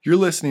You're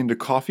listening to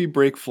Coffee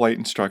Break Flight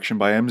Instruction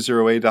by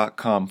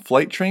M0A.com.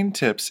 Flight train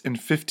tips in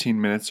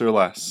 15 minutes or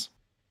less.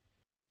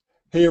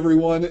 Hey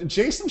everyone,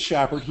 Jason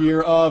Shepard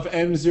here of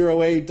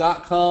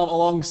M0A.com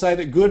alongside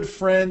a good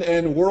friend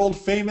and world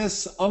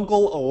famous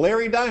Uncle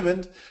Larry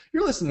Diamond.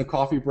 You're listening to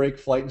Coffee Break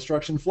Flight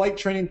Instruction, flight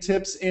training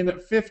tips in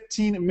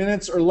 15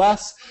 minutes or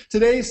less.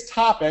 Today's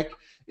topic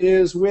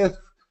is with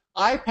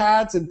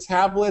iPads and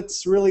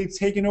tablets really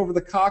taking over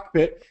the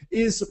cockpit.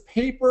 Is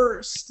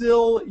paper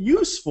still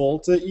useful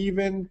to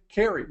even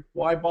carry?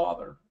 Why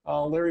bother?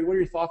 Larry, what are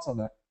your thoughts on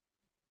that?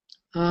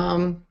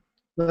 Um,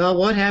 well,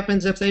 what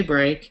happens if they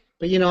break?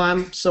 But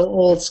I'm so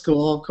old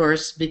school, of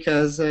course,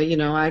 because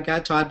I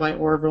got taught by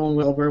Orville and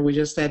Wilbur. We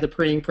just had the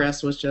printing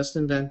press was just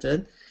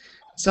invented.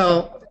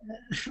 So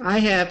I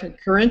have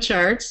current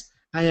charts,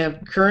 I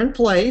have current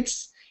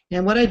plates,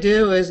 and what I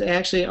do is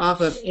actually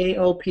off of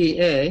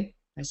AOPA.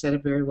 I said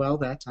it very well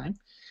that time.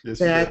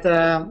 Yes, you did.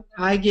 That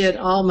I get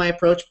all my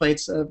approach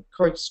plates, of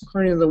course,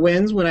 according to the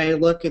winds. When I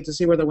look at to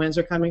see where the winds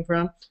are coming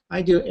from,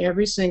 I do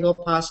every single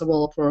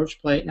possible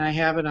approach plate, and I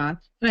have it on.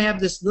 And I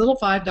have this little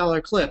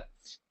 $5 clip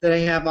that I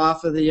have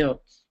off of the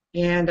yoke,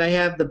 and I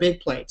have the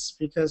big plates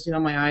because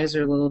my eyes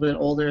are a little bit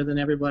older than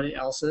everybody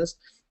else's.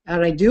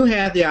 And I do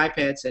have the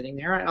iPad sitting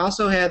there. I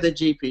also have the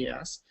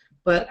GPS,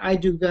 but I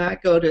do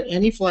not go to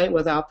any flight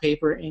without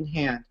paper in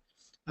hand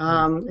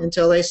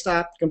until they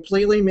stop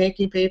completely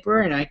making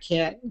paper and I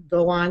can't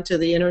go on to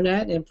the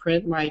internet and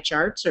print my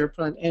charts or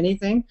print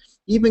anything.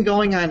 Even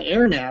going on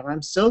AirNav,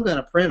 I'm still going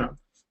to print them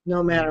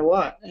no matter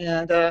what.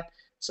 And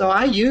so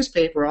I use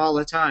paper all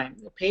the time.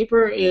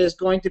 Paper is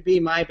going to be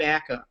my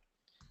backup.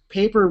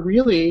 Paper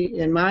really,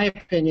 in my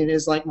opinion,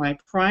 is like my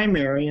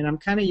primary, and I'm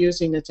kind of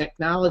using the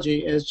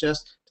technology as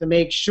just to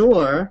make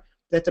sure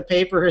that the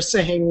paper is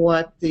saying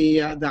what the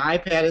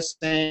iPad is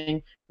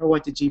saying or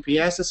what the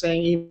GPS is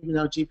saying, even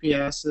though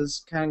GPS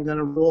is kind of going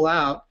to rule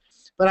out.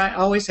 But I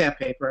always have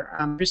paper.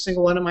 Every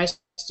single one of my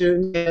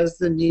students has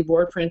the knee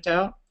board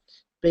printout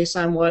based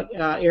on what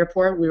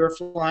airport we were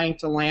flying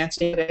to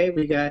Lansing today.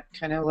 We got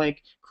kind of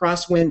like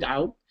crosswind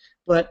out,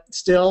 but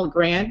still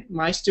Grant,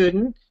 my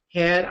student,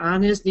 had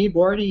on his knee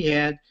board, he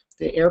had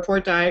the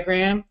airport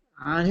diagram.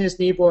 On his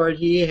knee board,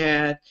 he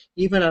had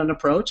even an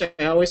approach.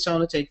 I always tell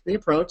him to take the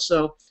approach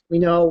so we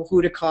know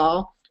who to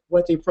call,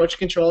 what the approach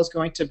control is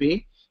going to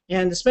be.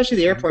 And especially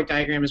the airport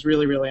diagram is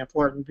really, really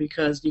important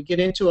because you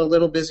get into a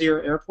little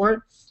busier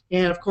airport,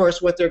 and of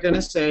course what they're going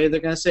to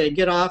say,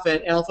 get off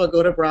at Alpha,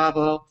 go to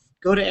Bravo,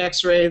 go to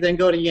X-ray, then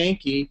go to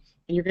Yankee,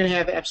 and you're going to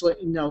have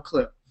absolutely no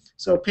clue.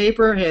 So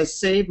paper has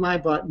saved my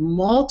butt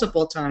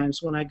multiple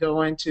times when I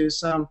go into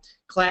some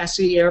Class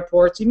C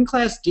airports, even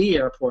Class D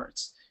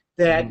airports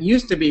that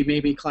used to be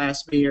maybe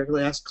Class B or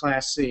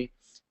Class C.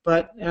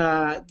 But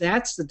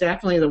that's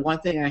definitely the one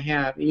thing I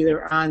have,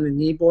 either on the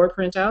knee board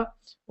printout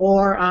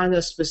or on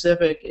the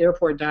specific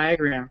airport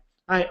diagram.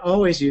 I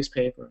always use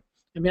paper.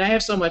 I mean, I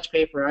have so much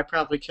paper, I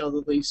probably killed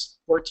at least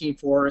 14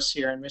 forests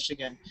here in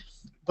Michigan.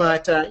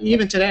 But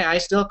even today, I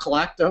still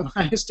collect them.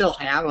 I still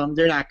have them.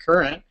 They're not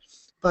current.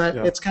 But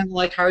Yeah. it's kind of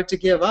like hard to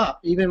give up.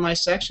 Even my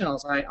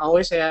sectionals, I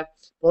always have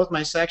both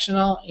my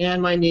sectional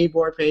and my knee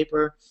board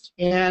paper,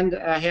 and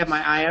I have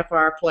my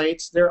IFR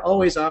plates. They're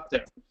always up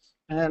there.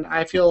 And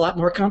I feel a lot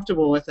more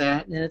comfortable with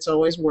that, and it's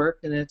always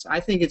worked, and I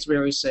think it's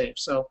very safe.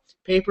 So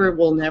paper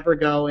will never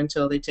go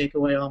until they take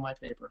away all my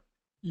paper.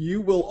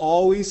 You will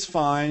always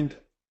find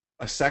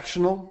a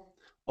sectional,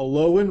 a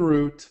low en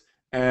route,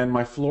 and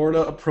my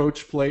Florida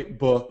approach plate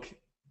book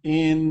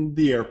in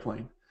the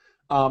airplane.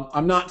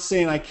 I'm not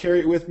saying I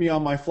carry it with me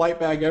on my flight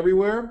bag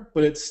everywhere,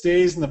 but it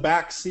stays in the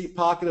back seat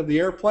pocket of the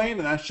airplane,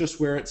 and that's just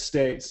where it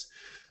stays.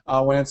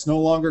 When it's no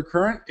longer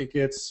current,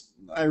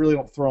 I really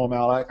don't throw them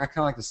out. I kind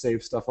of like to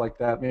save stuff like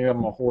that. Maybe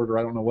I'm a hoarder.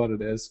 I don't know what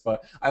it is,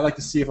 but I like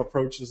to see if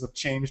approaches have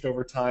changed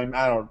over time.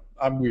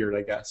 I'm weird,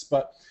 I guess.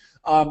 But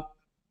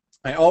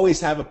I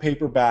always have a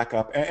paper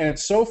backup, and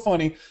it's so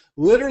funny.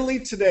 Literally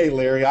today,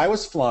 Larry, I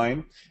was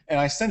flying, and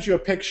I sent you a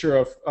picture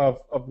of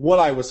what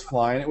I was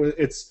flying.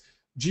 It's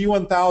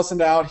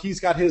G1000 out. He's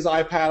got his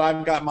iPad.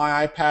 I've got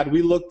my iPad.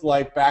 We looked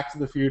like Back to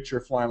the Future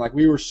flying. Like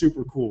we were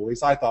super cool. At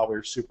least I thought we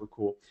were super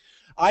cool.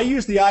 I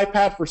use the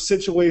iPad for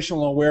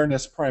situational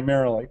awareness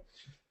primarily.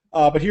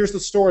 But here's the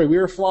story. We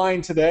were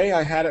flying today.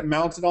 I had it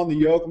mounted on the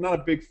yoke. I'm not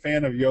a big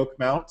fan of yoke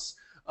mounts.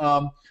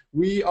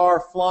 We are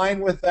flying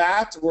with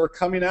that. We're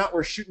coming out.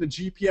 We're shooting the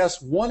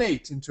GPS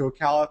 1.8 into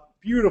a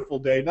beautiful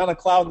day. Not a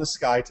cloud in the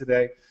sky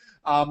today.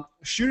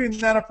 Shooting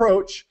that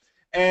approach,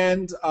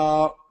 and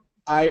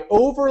I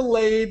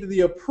overlaid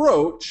the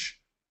approach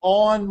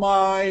on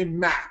my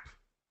map,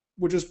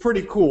 which is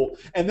pretty cool.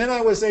 And then I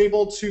was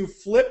able to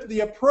flip the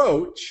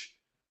approach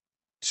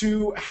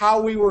to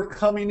how we were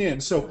coming in.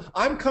 So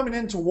I'm coming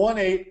into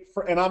 1.8,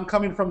 and I'm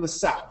coming from the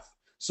south.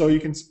 So you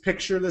can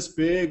picture this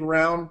big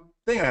round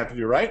thing I have to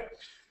do, right?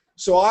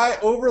 So I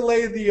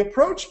overlaid the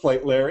approach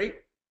plate, Larry,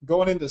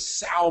 going into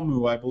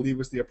Salmu, I believe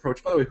was the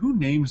approach. By the way, who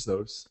names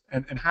those?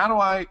 And how do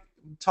I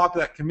talk to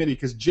that committee?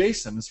 Because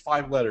Jason is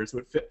 5 letters,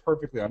 would fit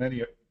perfectly on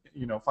any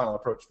final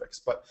approach fix.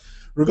 But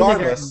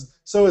regardless,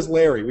 so is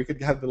Larry. We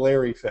could have the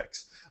Larry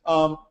fix.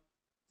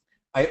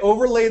 I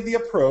overlaid the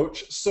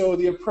approach, so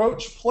the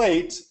approach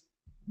plate,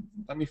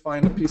 let me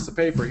find a piece of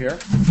paper here.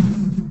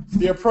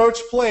 The approach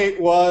plate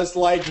was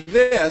like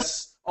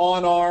this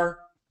on our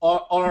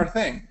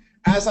thing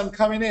as I'm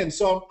coming in.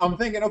 So I'm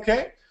thinking,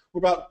 okay, we're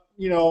about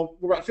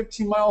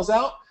 15 miles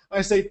out.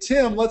 I say,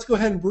 Tim, let's go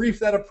ahead and brief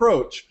that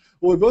approach.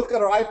 Well, we both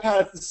got our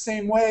iPads the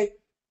same way,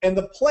 and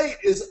the plate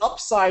is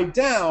upside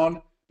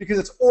down because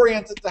it's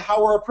oriented to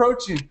how we're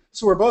approaching.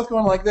 So we're both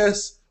going like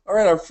this. All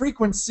right, our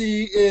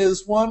frequency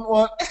is 1.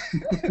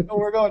 And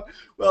we're going,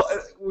 well,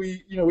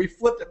 we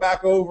flipped it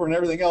back over and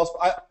everything else.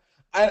 But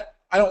I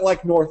don't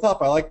like north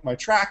up. I like my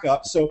track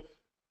up. So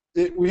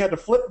we had to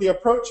flip the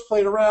approach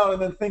plate around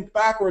and then think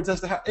backwards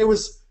as to how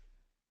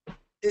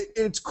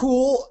it's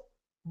cool,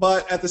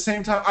 but at the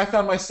same time, I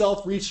found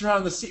myself reaching around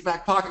in the seat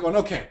back pocket going,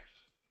 okay,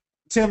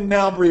 Tim,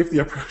 now brief the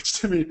approach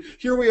to me.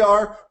 Here we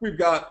are. We've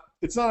got,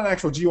 it's not an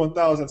actual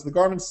G1000. It's the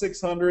Garmin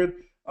 600,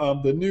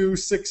 the new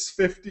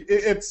 650.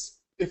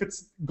 If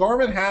it's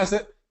Garmin has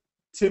it,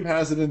 Tim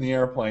has it in the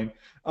airplane,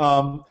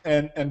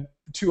 and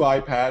 2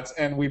 iPads,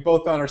 and we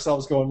both found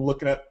ourselves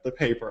looking at the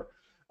paper.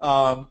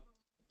 And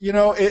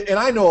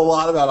I know a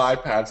lot about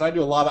iPads. I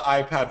do a lot of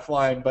iPad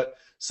flying, but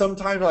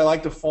sometimes I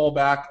like to fall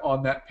back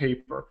on that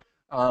paper.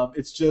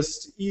 It's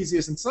just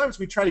easiest, and sometimes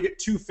we try to get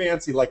too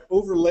fancy, like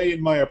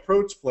overlaying my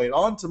approach plate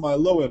onto my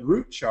low-end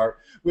route chart,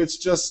 which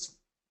just,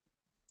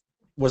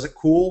 was it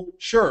cool?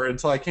 Sure,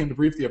 until I came to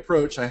brief the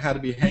approach, I had to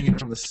be hanging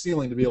from the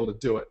ceiling to be able to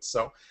do it.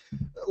 So,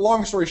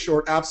 long story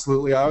short,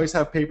 absolutely, I always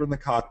have paper in the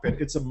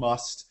cockpit. It's a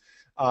must,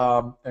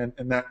 and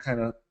that kind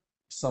of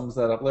sums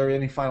that up. Larry,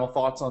 any final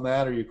thoughts on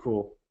that, or are you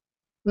cool?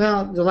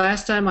 Well, the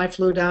last time I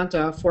flew down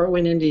to Fort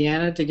Wayne,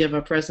 Indiana to give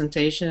a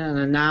presentation on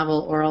a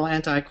novel oral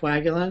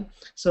anticoagulant.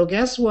 So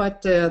guess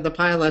what the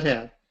pilot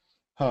had?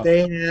 Huh.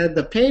 They had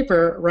the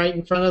paper right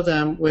in front of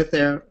them with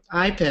their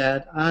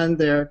iPad on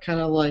their kind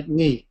of like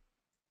knee.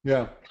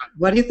 Yeah.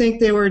 What do you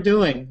think they were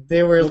doing?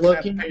 They were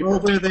looking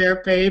over their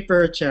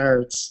paper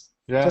charts.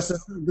 Yeah. Just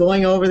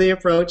going over the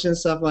approach and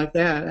stuff like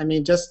that. I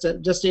mean, just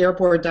the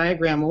airport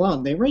diagram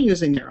alone. They were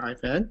using their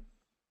iPad.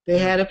 They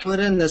had it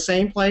put in the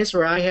same place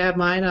where I have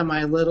mine on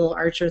my little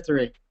Archer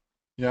 3.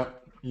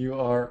 Yep, you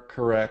are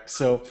correct.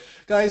 So,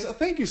 guys,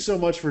 thank you so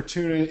much for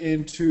tuning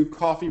into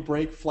Coffee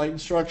Break Flight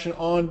Instruction.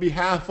 On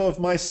behalf of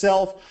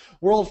myself,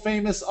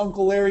 world-famous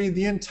Uncle Larry,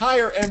 the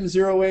entire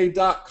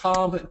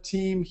M0A.com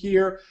team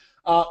here,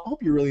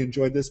 hope you really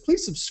enjoyed this.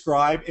 Please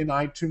subscribe in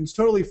iTunes,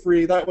 totally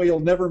free. That way you'll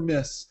never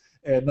miss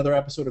another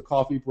episode of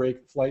Coffee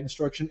Break Flight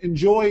Instruction.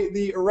 Enjoy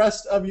the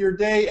rest of your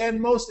day,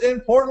 and most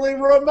importantly,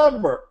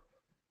 remember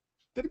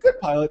that a good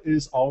pilot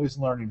is always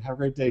learning. Have a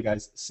great day,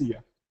 guys. See ya.